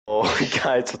Oh,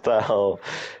 guys, what the hell?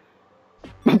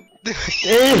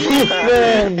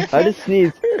 Ethan! I just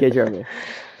sneezed. Okay, Jeremy.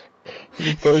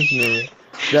 You pushed me.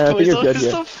 Yeah, I think you're good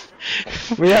here.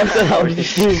 We have to help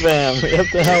Steve, man. We have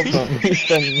to help him.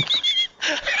 Ethan!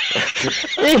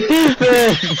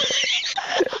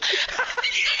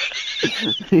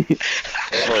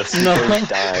 Ethan! No.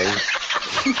 Dying.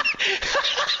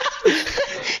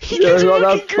 You're not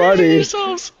that funny.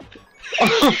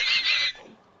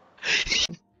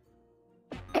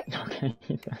 Okay.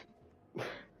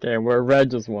 Okay, we're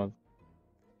red just won.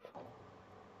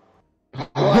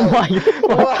 Oh my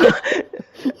god!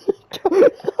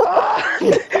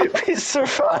 We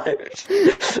survived!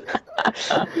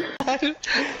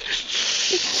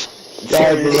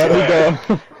 Guys, let me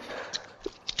go.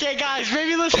 Okay guys,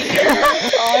 maybe listen.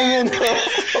 I'm in the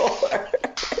floor.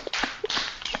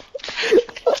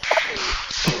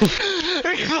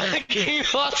 We fucking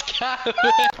lost Calvin.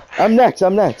 I'm next.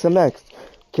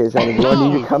 Okay, Sammy, I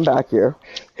need you to come back here.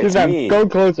 It's me. Go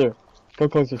closer. Go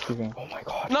closer, Steven. Oh my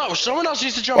god. No, someone else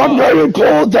needs to jump I'm up. getting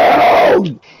pulled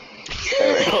down!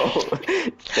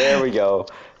 There we go.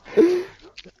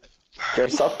 Gary,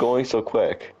 stop going so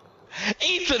quick.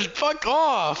 Ethan, fuck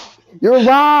off! You're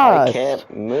last! I can't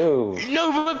move.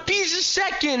 No, but B's a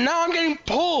second. Now I'm getting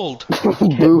pulled.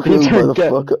 Boo-hoo,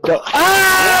 motherfucker.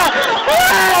 Ah!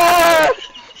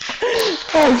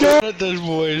 Oh god! Those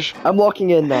boys. I'm walking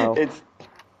in now. It's...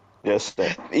 Yes,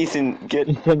 Ethan, get...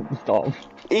 Ethan, stop.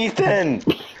 Ethan!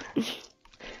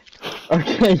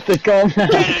 Okay, so calm down.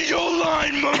 Get in your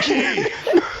line, monkey!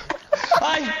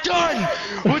 I'm done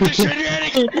with the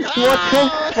shenanigans! What the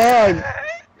fuck?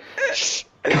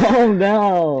 Calm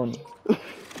down.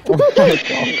 Oh my god.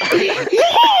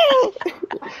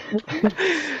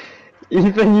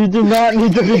 Ethan, you do not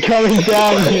need to be coming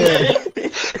down here.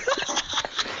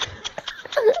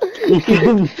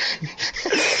 Ethan.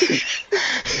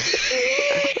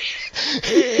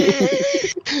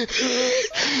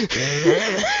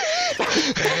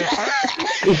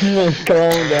 Ethan,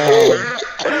 calm down.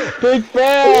 Big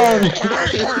fan!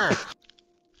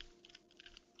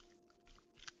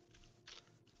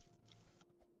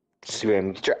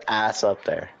 Swim, get your ass up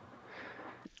there.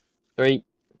 3,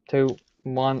 2,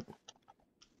 1.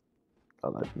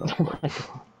 Oh, that's not.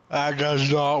 That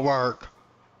does not work.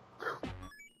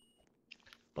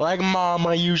 Like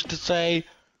Mama used to say,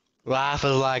 life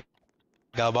is like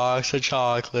a box of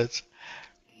chocolates.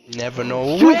 Never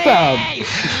know. Shoot them!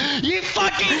 You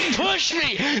fucking pushed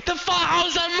me! The fuck? How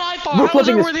is that my fault?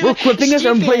 We're clipping this,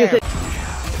 I'm playing it.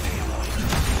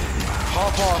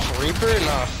 Hop off, Reaper?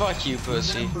 Nah, fuck you,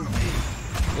 pussy.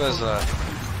 What is that?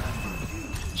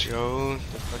 Joe,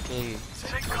 the fucking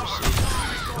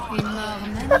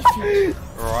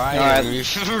Ryan,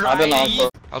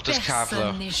 I'll just cap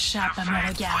though.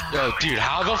 Yo, dude,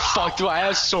 how the fuck do I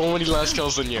have so many less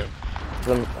kills than you?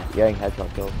 I'm getting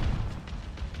headshot kills.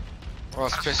 Oh,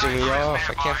 it's pissing me off.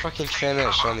 I can't fucking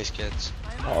finish on these kids.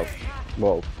 Oh,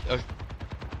 whoa.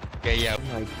 Okay, yeah. Oh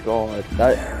my god,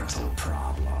 that...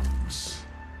 Problems.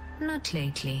 Not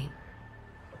lately.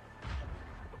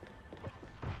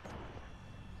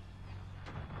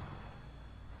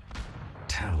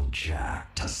 Tell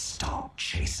Jack to stop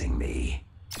chasing me.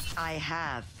 I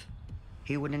have.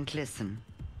 He wouldn't listen.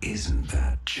 Isn't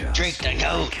that just Drink the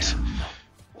goat!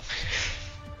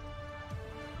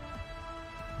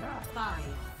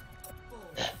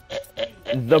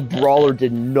 The brawler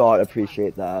did not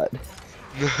appreciate that.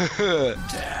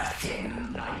 Death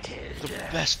ignited. The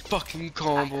best fucking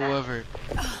combo ever.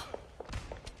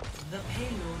 The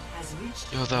payload has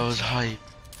reached. Yo, that was hype.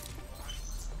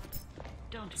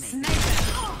 Don't make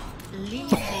Leave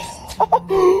this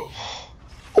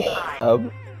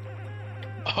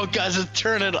Oh, guys, let's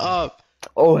turn it up.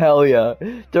 Oh hell yeah.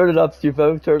 Turn it up,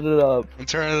 Stufo, turn it up. I'm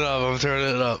turning it up, I'm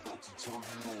turning it up.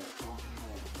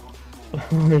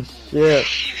 Oh shit.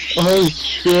 Oh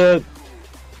shit.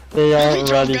 They aren't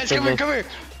ready guys, for come here, this. come here.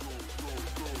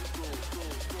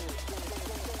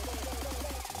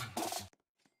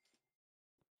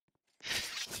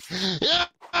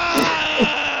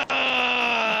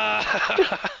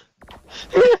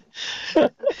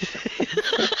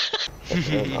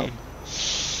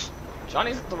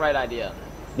 Johnny's the right idea.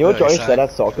 You know what Johnny said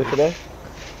at soccer today?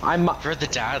 For the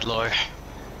dad lore.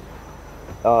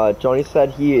 Johnny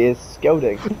said he is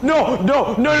scouting. No!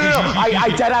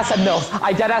 I deadass said MILFs.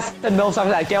 I deadass said MILFs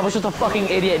after that. Gam was just a fucking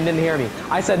idiot and didn't hear me.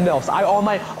 I said MILFs. On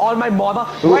my mama.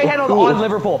 Right hand on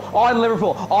Liverpool. On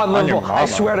Liverpool. I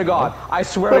swear to God.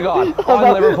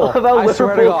 On Liverpool. I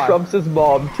swear to God. Trumps his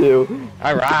mom too.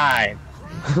 Alright.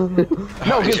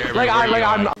 No, cause,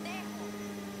 I'm not.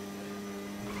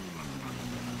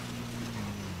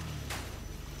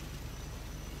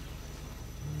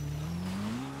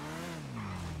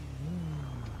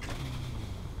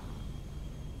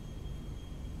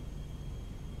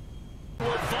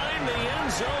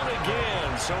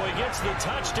 so he gets the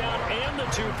touchdown and the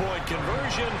two-point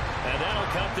conversion, and that'll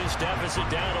cut this deficit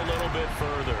down a little bit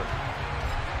further.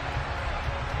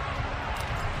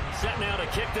 Set now to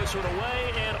kick this one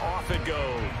away, and off it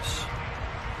goes.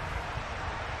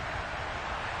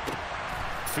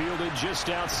 Fielded just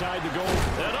outside the goal.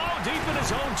 And deep in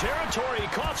his own territory, he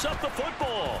coughs up the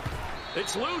football.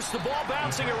 It's loose, the ball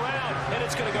bouncing around, and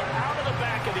it's going to go out of the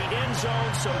back of the end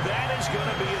zone, so that is going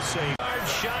to be a save.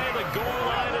 Shy of the goal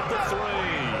line at the 3.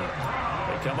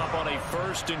 They come up on a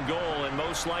 1st and goal, and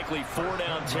most likely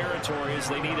 4-down territory as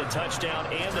they need a touchdown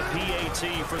and the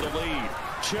PAT for the lead.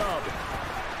 Chubb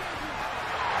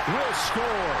will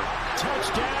score.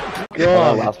 Touchdown.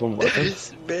 God. Last one was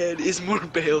This man is more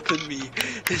bailed than me.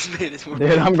 This man is more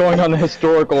Dude, I'm going on the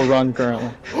historical run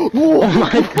currently. Oh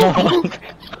my god.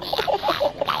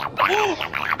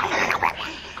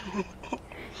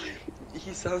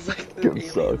 He sounds like the Dude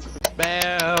sucks.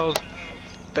 Bailed.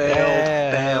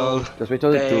 Bailed. Just wait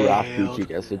till the giraffe Gucci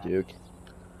gets the Duke.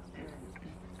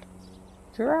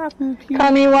 Giraffe Gucci.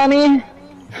 Cummy wummy.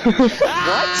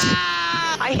 What?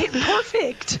 I hit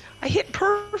perfect. I hit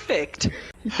perfect.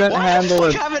 You couldn't Why handle the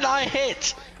it. fuck haven't I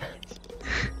hit?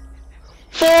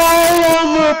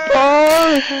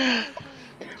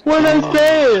 What did I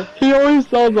say? He always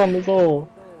sells on this hole.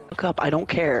 Look up. I don't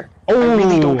care. Oh. I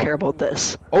really don't care about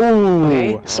this. Oh.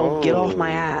 Okay? So get off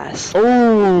my ass.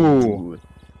 Oh.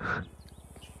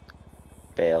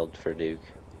 Failed for Duke.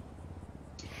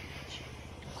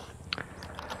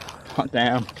 Oh,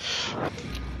 damn.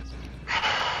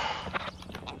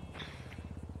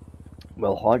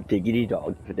 Well, hot diggity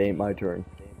dog, if it ain't my turn.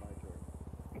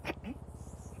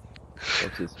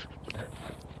 Oopsies.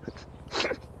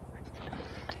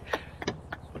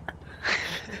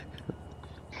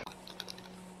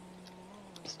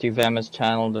 Stu Vam has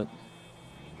channeled it.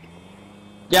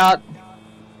 Yeah.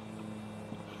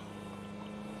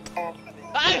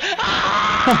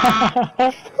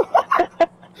 What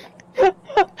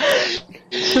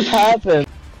just happened?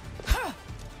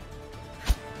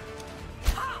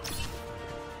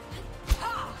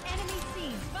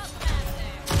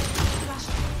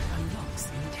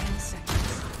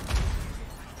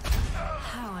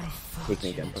 Take me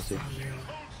again, pussy.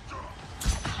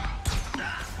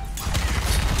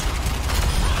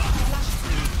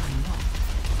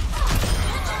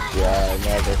 Yeah,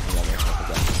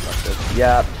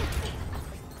 yeah.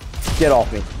 Get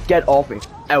off me. Get off me.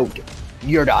 Out.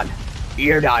 You're done.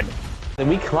 You're done.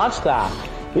 We clutched that.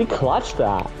 We clutched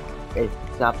that. Hey,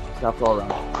 snap all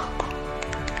around.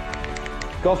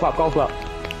 Go flop, go flop.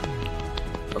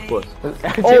 Of course.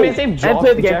 Jimmy's name and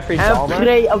play the game. Jeffrey And Dahmer.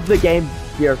 play of the game.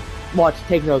 Here. Watch.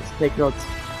 Take notes. Take notes.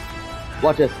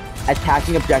 Watch this.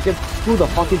 Attacking objective. Who the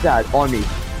fuck is that on me?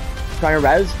 Trying to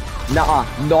res? Nuh-uh.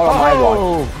 Not on my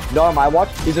watch. Not on my watch.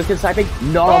 Is this sniping?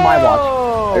 Not on my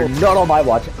watch. Or not on my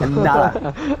watch.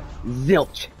 Nada.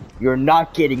 Zilch. You're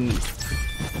not kidding me.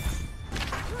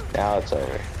 Now it's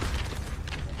over.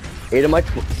 8 of my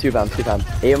 2 pounds.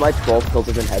 8 of my 12 kills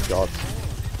have been headshots.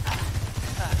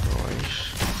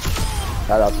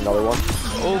 That's another one.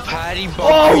 Oh, Patty, Bob,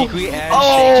 Oh! Creaky, and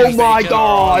Oh Shaky my Bacon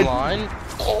are God! online.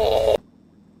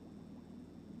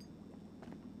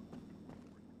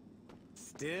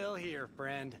 Still here,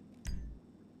 friend.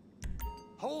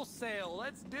 Wholesale,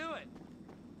 let's do it.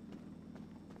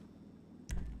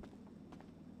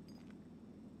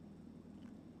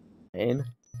 And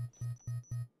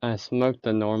I smoked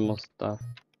the normal stuff.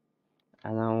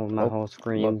 I know my whole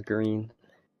screen's green.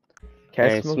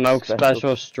 Okay, smoke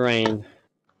special strain.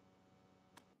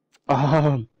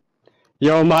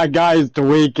 Yo, my guy's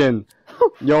tweaking.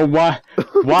 Yo, why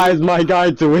is my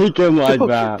guy tweaking like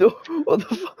that?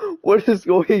 What is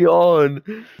going on?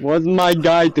 What's my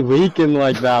guy tweaking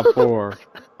like that for?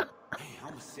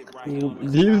 Do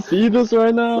you see this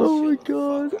right now? Oh my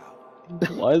god.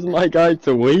 Why is my guy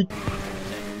tweaking?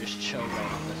 Just chill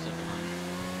right on this line.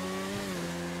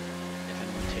 If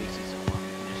anyone takes these along,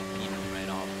 you can just beam them right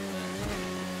off of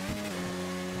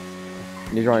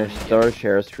He's on his third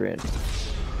share screen.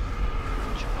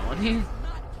 it.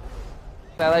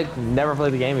 I like never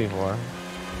played the game before.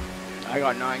 I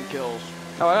got 9 kills.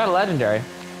 Oh, I got a legendary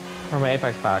from my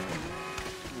Apex pack.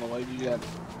 Well, what did you get?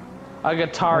 A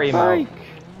guitar My emote. bike.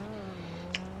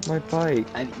 My bike.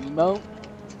 An emote?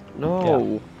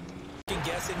 No.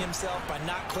 Guessing himself by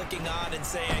not clicking on and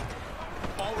saying,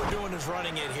 all we're doing is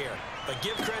running it here. But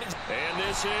give credit. And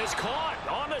this is caught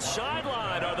on the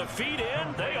sideline. Are the feet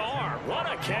in? They are.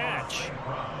 What a catch.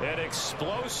 An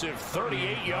explosive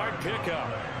 38-yard pickup.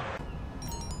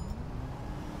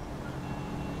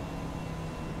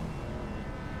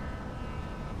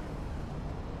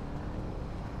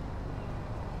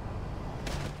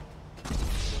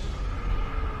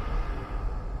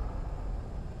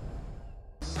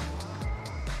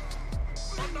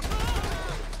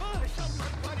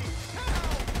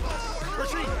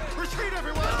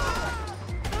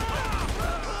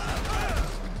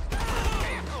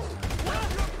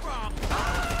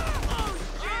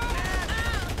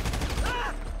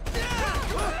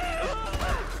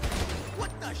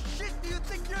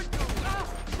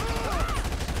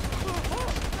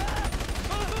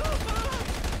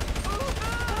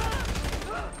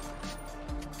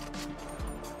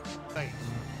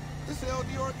 It's LD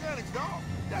Organics, dog.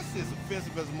 That shit's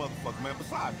offensive as a motherfucker, man.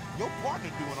 Besides, your partner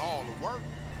doing all the work.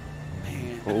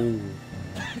 Man. Oh.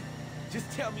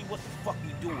 Just tell me what the fuck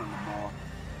you doing, Lamar.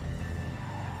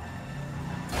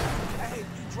 Hey, you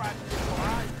driving with your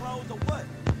eyes closed or what?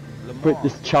 Lamar, Put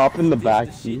this chop in the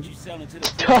back seat.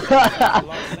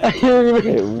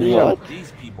 What?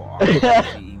 These people are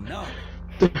enough.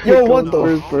 Yo, what the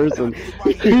first person?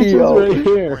 Yo. Right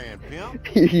here.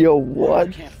 Yo,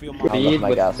 what? Speed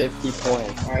with 50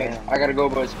 points. Alright, I gotta go,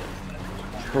 boys.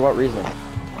 For what reason?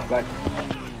 Bye.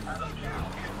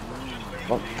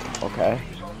 Oh, okay.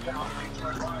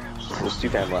 There's 2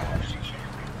 times left.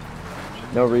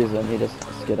 No reason, he just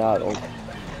skedaddled.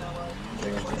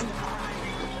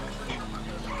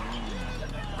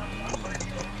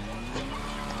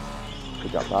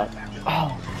 Good job, that.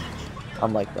 Oh!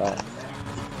 I'm like that.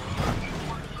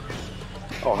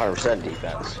 Oh, 100%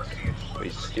 defense. But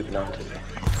he's stupid not to.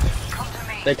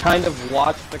 They kind of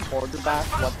watch the quarterback,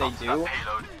 what they do,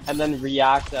 and then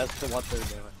react as to what they're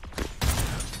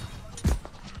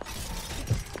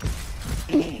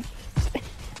doing.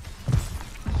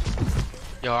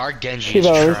 Yo, our Genji is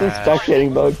Shiva, this is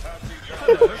spectating mode.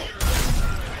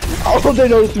 Oh, they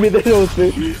noticed me, they noticed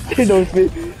me. They noticed me.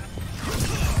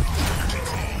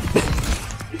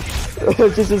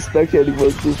 It's just a spectating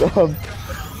mode, Shiva.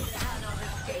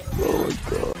 Oh my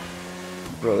god.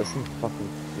 Bro, this thing fucking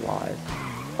flies.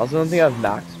 I also don't think I have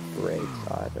max brakes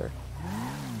either.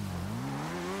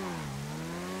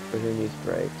 Or who needs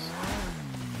brakes?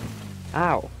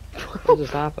 Ow. What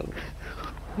just happened?